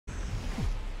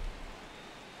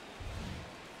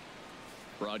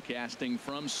Broadcasting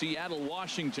from Seattle,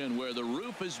 Washington, where the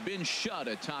roof has been shut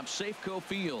atop Safeco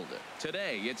Field.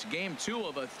 Today, it's game 2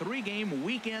 of a 3-game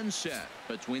weekend set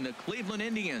between the Cleveland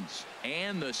Indians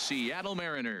and the Seattle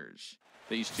Mariners.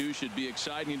 These two should be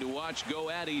exciting to watch go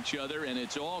at each other, and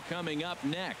it's all coming up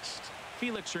next.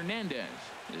 Felix Hernandez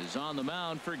is on the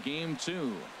mound for game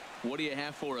 2. What do you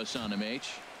have for us on him, H?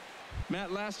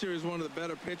 Matt, last year is one of the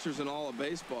better pitchers in all of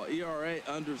baseball. ERA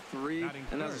under 3,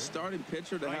 and as a starting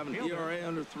pitcher to have an ERA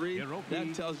under 3, Hiroki,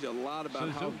 that tells you a lot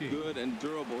about Suzuki. how good and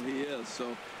durable he is.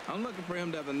 So I'm looking for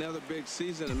him to have another big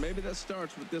season, and maybe that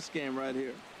starts with this game right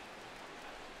here.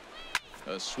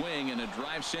 A swing and a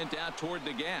drive sent out toward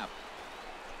the gap,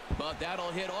 but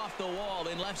that'll hit off the wall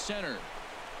in left center.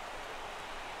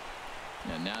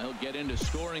 And now he'll get into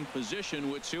scoring position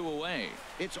with 2 away.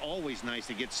 It's always nice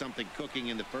to get something cooking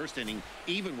in the first inning,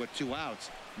 even with 2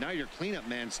 outs. Now your cleanup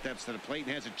man steps to the plate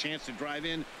and has a chance to drive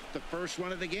in the first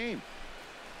run of the game.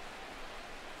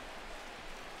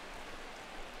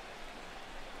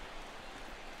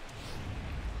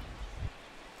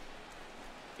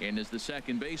 And is the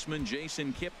second baseman,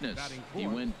 Jason Kipnis. He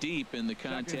went deep in the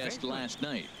contest last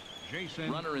night.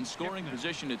 Runner in scoring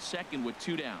position at second with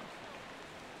 2 down.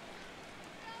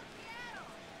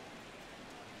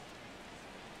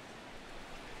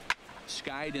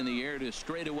 Skied in the air to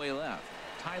straightaway left.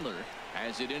 Tyler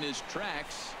has it in his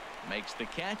tracks, makes the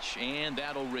catch, and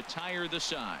that'll retire the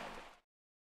side.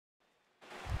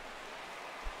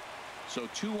 So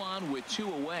 2 on with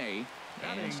 2 away,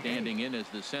 and standing in as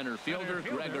the center fielder,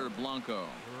 Gregor Blanco.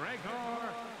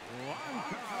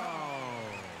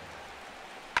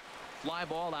 Fly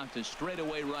ball out to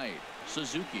straightaway right.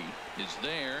 Suzuki is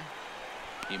there.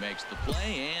 He makes the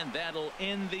play, and that'll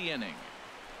end the inning.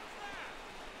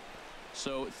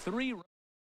 So 3.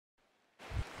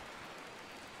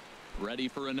 Ready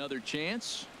for another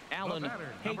chance. Alan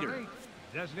Hager.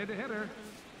 Designated hitter,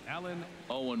 Alan.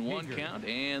 0-1 count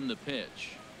and the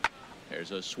pitch.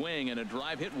 There's a swing and a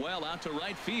drive hit well out to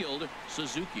right field.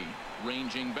 Suzuki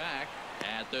ranging back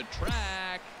at the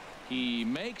track. He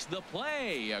makes the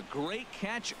play. A great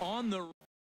catch on the.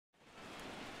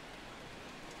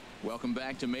 Welcome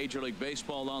back to Major League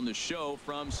Baseball on the show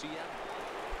from Seattle.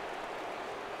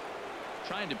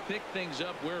 Trying to pick things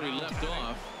up where we left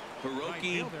off.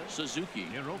 Hiroki Suzuki.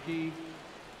 Hiroki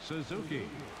Suzuki.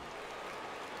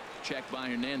 Check by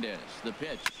Hernandez. The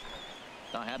pitch.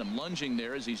 I had him lunging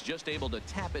there as he's just able to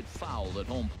tap it foul at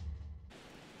home.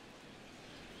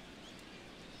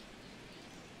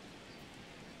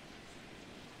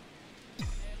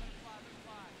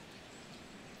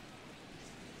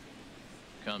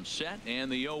 Comes set and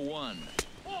the 0-1.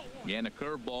 And a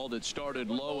curveball that started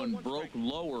low and broke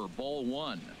lower. Ball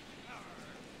 1.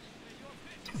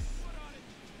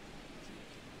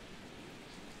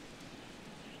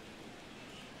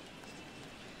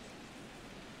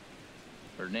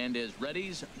 Hernandez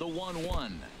readies the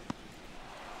 1-1.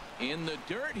 In the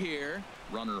dirt here.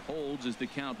 Runner holds as the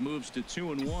count moves to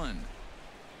 2-1.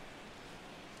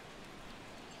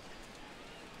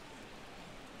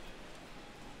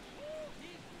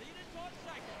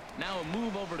 Now a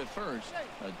move over to first.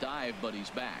 A dive, but he's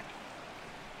back.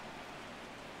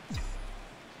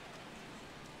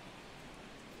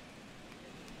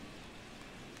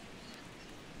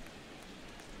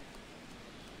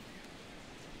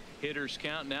 Hitters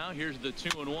count now. Here's the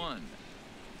 2-1.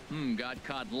 Got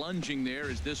caught lunging there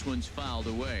as this one's fouled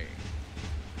away.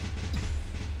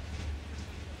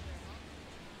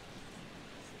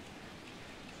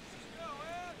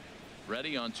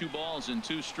 Ready on 2 balls and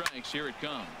 2 strikes. Here it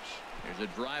comes. There's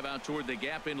a drive out toward the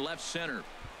gap in left center.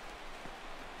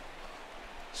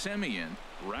 Semien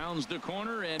rounds the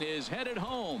corner and is headed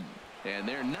home. And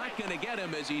they're not going to get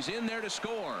him as he's in there to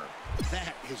score.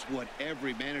 That is what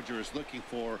every manager is looking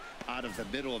for out of the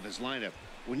middle of his lineup.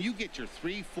 When you get your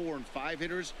 3, 4, and 5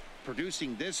 hitters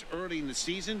producing this early in the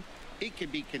season, it can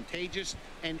be contagious,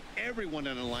 and everyone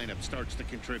in the lineup starts to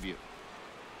contribute.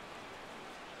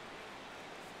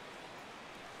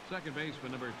 Second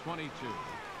baseman number 22,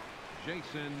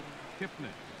 Jason Kipnis.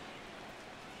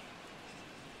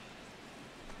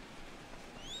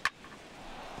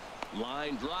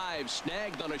 Line drive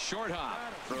snagged on a short hop.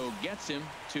 Throw gets him.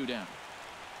 2 down.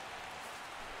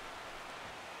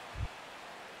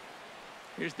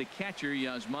 Here's the catcher,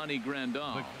 Yasmani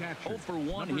Grandal. 0 for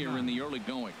 1 here in the early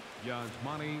going.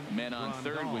 Yasmani Men on Grandal.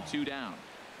 third with 2 down.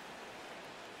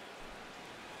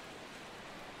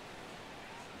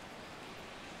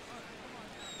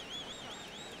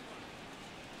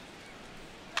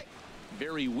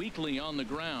 Very weakly on the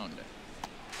ground.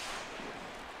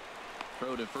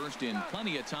 Throw to first in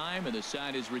plenty of time, and the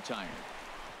side is retired.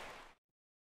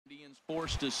 Indians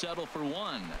Forced to settle for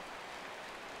one.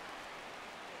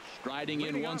 Striding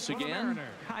in once again,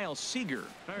 Kyle Seager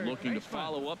looking to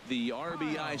follow up the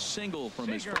RBI single from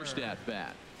his first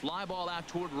at-bat. Fly ball out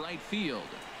toward right field.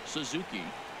 Suzuki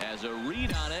has a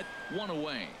read on it, one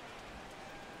away.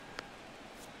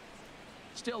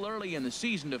 Still early in the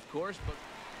season, of course, but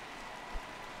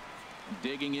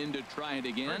digging in to try it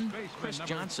again. Chris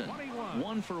Johnson,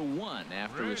 1 for 1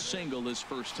 after a single his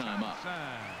first time up.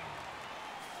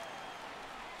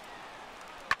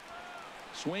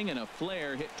 Swing and a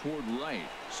flare hit toward right.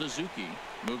 Suzuki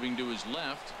moving to his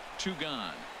left. 2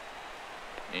 gone.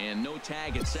 And no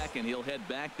tag at second. He'll head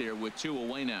back there with 2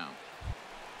 away now.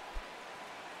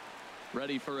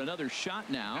 Ready for another shot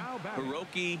now.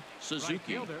 Hiroki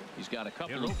Suzuki. He's got a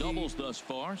couple of doubles thus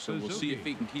far, so we'll see if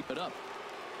he can keep it up.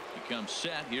 He comes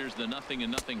set. Here's the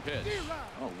 0-0 pitch.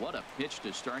 Oh, what a pitch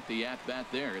to start the at-bat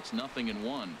there. It's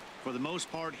 0-1. For the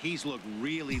most part, he's looked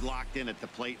really locked in at the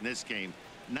plate in this game.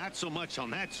 Not so much on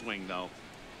that swing, though.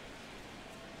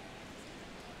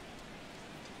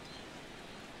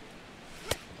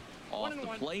 Off the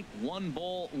plate, 1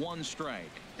 ball, 1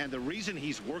 strike. And the reason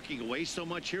he's working away so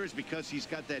much here is because he's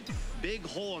got that big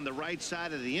hole on the right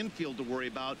side of the infield to worry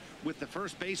about. With the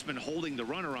first baseman holding the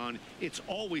runner on, it's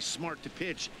always smart to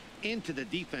pitch into the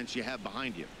defense you have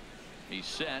behind you. He's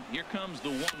set. Here comes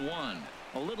the 1-1.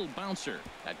 A little bouncer.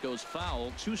 That goes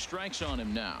foul. 2 strikes on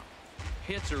him now.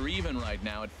 Hits are even right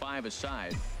now at 5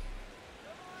 aside.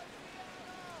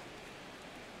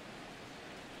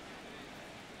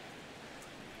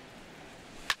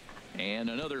 And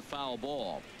another foul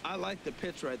ball. I like the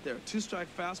pitch right there. 2-strike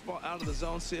fastball out of the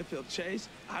zone. See if he'll chase.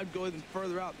 I'd go even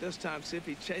further out this time. See if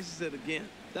he chases it again.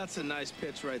 That's a nice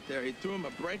pitch right there. He threw him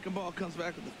a breaking ball, comes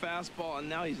back with the fastball, and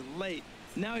now he's late.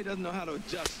 Now he doesn't know how to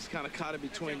adjust. He's kind of caught in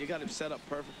between. You got him set up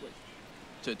perfectly.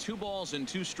 To 2 balls and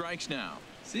 2 strikes now.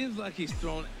 Seems like he's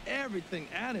thrown everything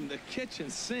at him, the kitchen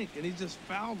sink, and he just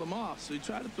fouled him off. So he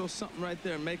tried to throw something right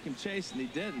there and make him chase, and he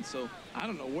didn't. So I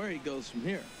don't know where he goes from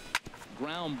here.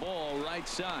 Ground ball right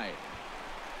side.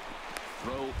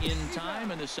 Throw in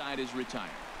time, and the side is retired.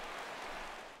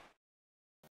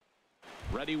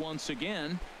 Ready once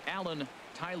again, Alan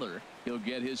Tyler. He'll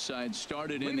get his side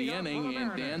started in the inning,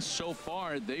 and Dan, so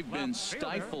far they've been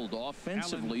stifled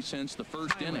offensively since the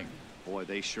first inning. Boy,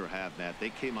 they sure have, Matt. They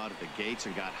came out of the gates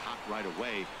and got hot right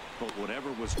away, but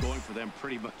whatever was going for them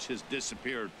pretty much has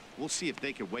disappeared. We'll see if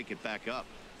they can wake it back up.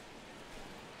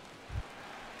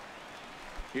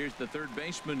 Here's the third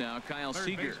baseman now, Kyle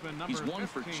Seager. He's 1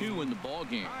 for 2 in the ball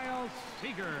game. Kyle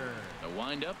Seager. The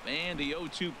windup and the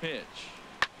 0-2 pitch.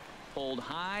 Pulled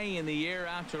high in the air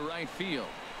out to right field.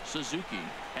 Suzuki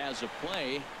has a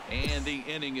play, and the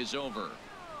inning is over.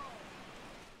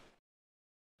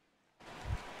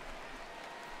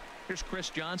 Here's Chris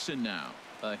Johnson now.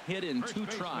 A hit in 2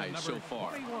 tries so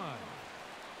far. 21,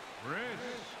 Chris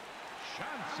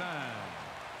Johnson.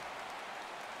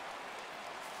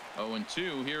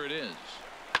 0-2. Here it is.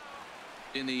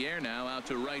 In the air now out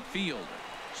to right field.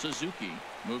 Suzuki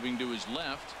moving to his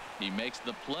left. He makes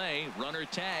the play. Runner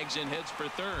tags and heads for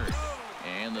third.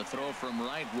 And the throw from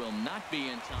right will not be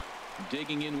in time.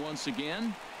 Digging in once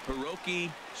again,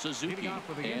 Hiroki Suzuki.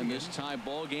 And this tie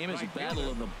ball game is a battle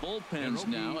of the bullpens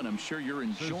now, and I'm sure you're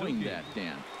enjoying that,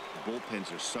 Dan.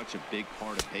 Bullpens are such a big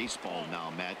part of baseball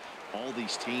now, Matt. All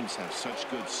these teams have such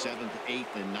good 7th,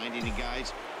 8th, and 9th inning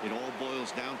guys. It all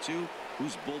boils down to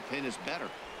whose bullpen is better.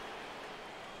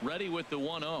 Ready with the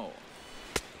 1-0.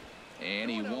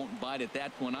 And he won't bite at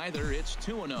that one either. It's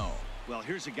 2-0. Well,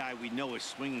 here's a guy we know is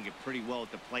swinging it pretty well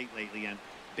at the plate lately, and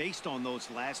based on those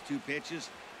last 2 pitches,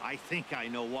 I think I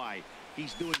know why.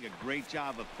 He's doing a great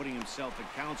job of putting himself in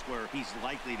counts where he's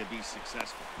likely to be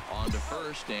successful. On to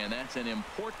first, and that's an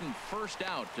important first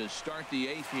out to start the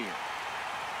 8th here.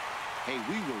 Hey,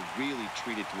 we were really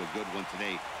treated to a good one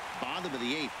today. Bottom of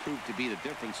the 8th proved to be the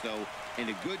difference, though, and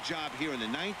a good job here in the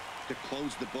 9th to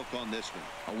close the book on this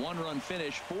one. A 1-run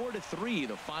finish, 4-3,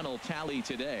 the final tally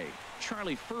today.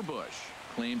 Charlie Furbush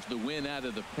claims the win out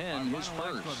of the pen, his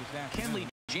first. Kenley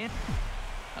Jan.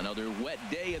 Another wet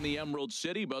day in the Emerald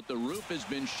City, but the roof has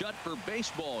been shut for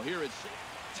baseball here at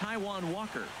Taijuan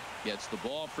Walker. Gets the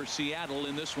ball for Seattle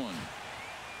in this one.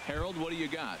 Harold, what do you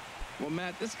got? Well,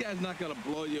 Matt, this guy's not going to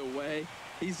blow you away.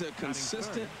 He's a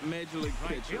consistent major league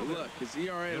pitcher. Look, his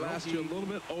ERA last year a little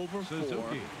bit over 4,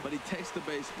 but he takes the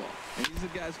baseball. And he's a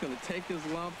guy that's going to take his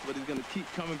lumps, but he's going to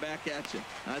keep coming back at you.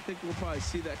 And I think we'll probably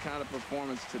see that kind of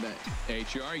performance today.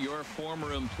 HR, your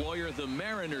former employer, the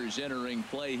Mariners, entering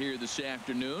play here this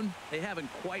afternoon. They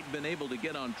haven't quite been able to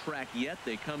get on track yet.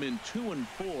 They come in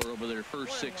 2-4 over their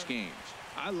first 6 games.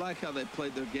 I like how they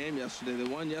played their game yesterday. They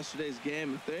won yesterday's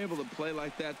game. If they're able to play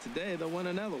like that today, they'll win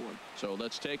another one. So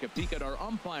let's take a peek at our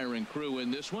umpiring crew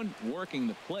in this one. Working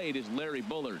the plate is Larry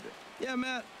Bullard. Yeah,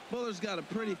 Matt, Bullard's got a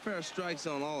pretty fair strike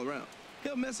zone all around.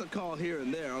 He'll miss a call here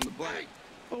and there on the black,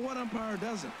 but what umpire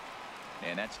doesn't?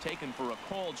 And that's taken for a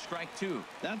called strike 2.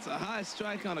 That's a high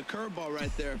strike on a curveball right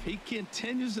there. If he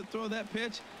continues to throw that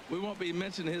pitch, we won't be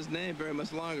mentioning his name very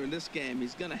much longer in this game.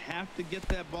 He's going to have to get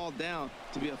that ball down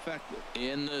to be effective.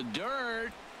 In the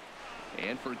dirt.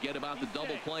 And forget about the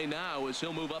double play now as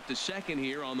he'll move up to second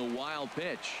here on the wild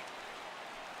pitch.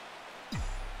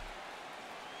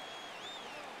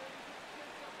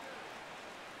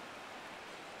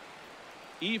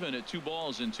 Even at 2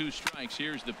 balls and 2 strikes,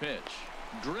 here's the pitch.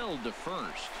 Drilled to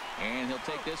first. And he'll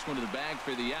take this one to the bag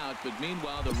for the out. But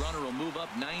meanwhile, the runner will move up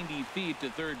 90 feet to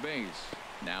third base.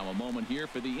 Now a moment here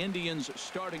for the Indians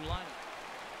starting lineup.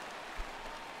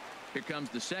 Here comes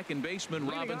the second baseman,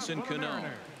 Robinson Cano.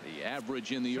 The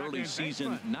average in the early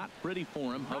season, not pretty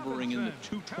for him, hovering in the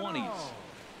 220s.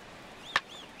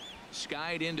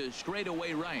 Skied into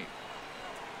straightaway right.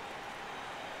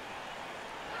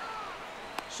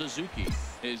 Suzuki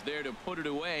is there to put it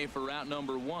away for out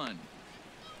number 1.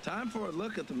 Time for a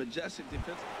look at the majestic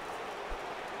defense.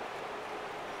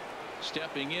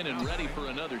 Stepping in and ready for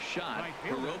another shot.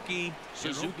 Hiroki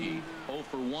Suzuki. 0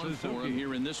 for 1 for him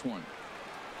here in this one.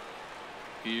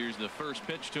 Here's the first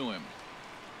pitch to him.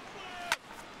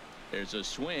 There's a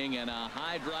swing and a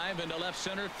high drive into left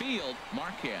center field.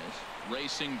 Marquez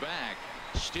racing back.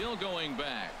 Still going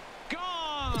back.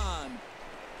 Gone!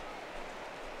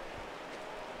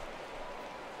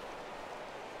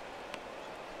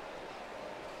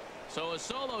 So a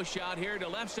solo shot here to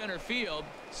left center field.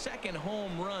 Second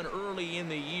home run early in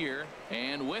the year.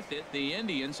 And with it, the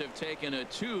Indians have taken a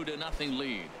 2-0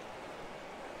 lead.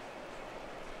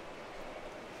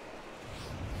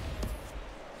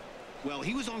 Well,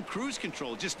 he was on cruise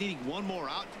control, just needing one more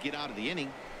out to get out of the inning.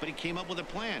 But he came up with a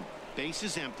plan. Base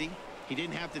is empty. He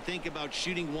didn't have to think about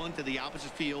shooting one to the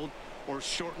opposite field or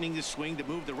shortening the swing to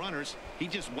move the runners. He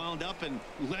just wound up and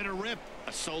let her rip.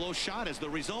 A solo shot as the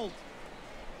result.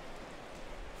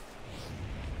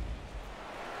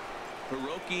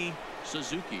 Hiroki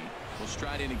Suzuki will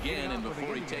stride in again, and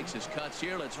before he takes his cuts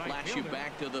here, let's flash you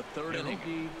back to the 3rd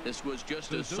inning. This was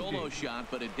just a solo shot,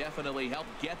 but it definitely helped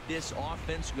get this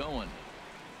offense going.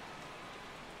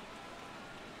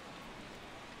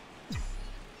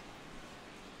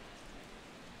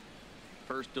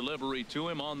 First delivery to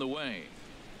him on the way.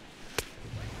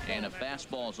 And a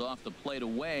fastball's off the plate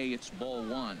away. It's ball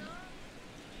 1.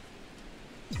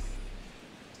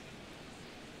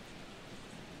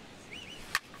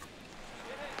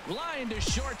 Line to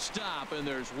shortstop, and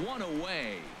there's one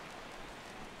away.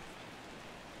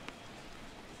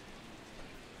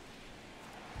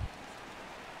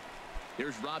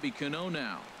 Here's Robbie Cano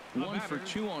now. 1 for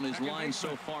 2 on his line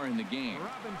so far in the game.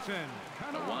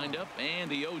 A windup and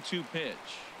the 0-2 pitch.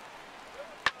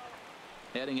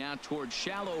 Heading out towards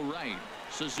shallow right.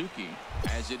 Suzuki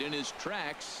has it in his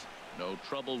tracks. No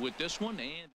trouble with this one.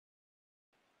 And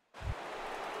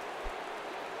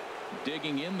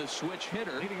digging in the switch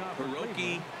hitter,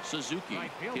 Hiroki Suzuki.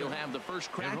 He'll have the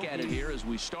first crack at it here as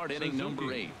we start inning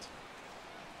number 8.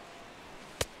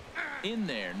 In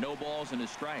there, no balls and a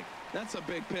strike. That's a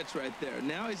big pitch right there.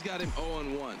 Now he's got him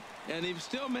 0-1. And he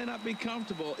still may not be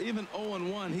comfortable. Even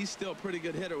 0-1, he's still a pretty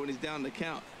good hitter when he's down the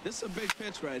count. This is a big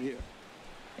pitch right here.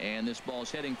 And this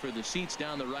ball's heading for the seats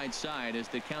down the right side as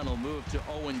the count will move to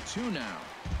 0-2 now.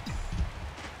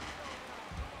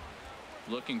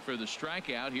 Looking for the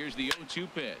strikeout. Here's the 0-2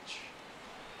 pitch.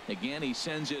 Again, he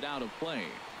sends it out of play.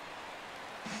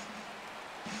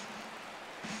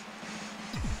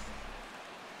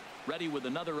 Ready with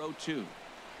another 0-2.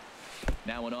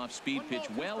 Now an off-speed pitch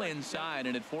well inside,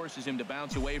 and it forces him to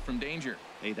bounce away from danger.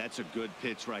 Hey, that's a good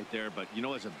pitch right there. But, you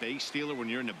know, as a base stealer, when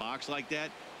you're in the box like that,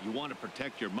 you want to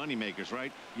protect your moneymakers,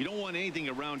 right? You don't want anything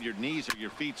around your knees or your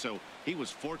feet, so he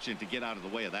was fortunate to get out of the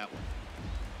way of that one.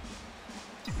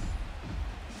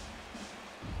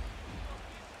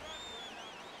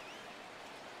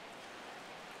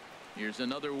 Here's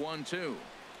another 1-2.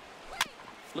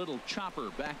 Little chopper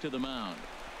back to the mound.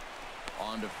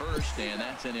 On to first, and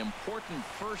that's an important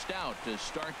first out to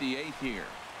start the 8th here.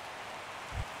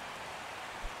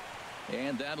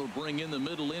 And that'll bring in the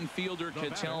middle infielder,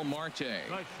 Ketel Marte.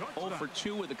 0 for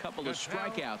 2 with a couple of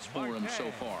strikeouts for him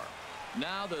so far.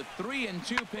 Now the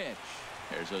 3-2 pitch.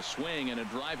 There's a swing and a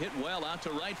drive hit well out to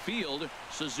right field.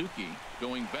 Suzuki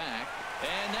going back,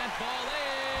 and that ball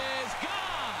is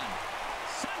gone.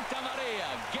 Santa Maria,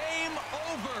 game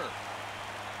over.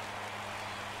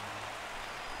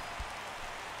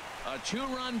 A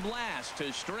two-run blast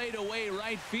to straightaway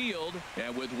right field.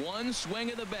 And with one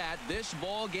swing of the bat, this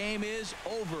ball game is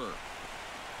over.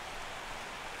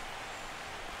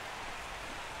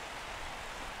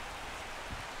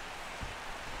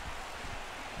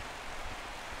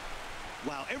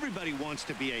 Wow, everybody wants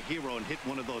to be a hero and hit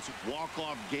one of those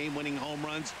walk-off game-winning home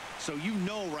runs. So you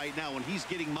know right now when he's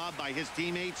getting mobbed by his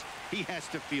teammates, he has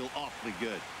to feel awfully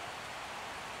good.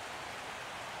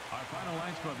 Our final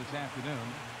line score this afternoon.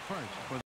 First, for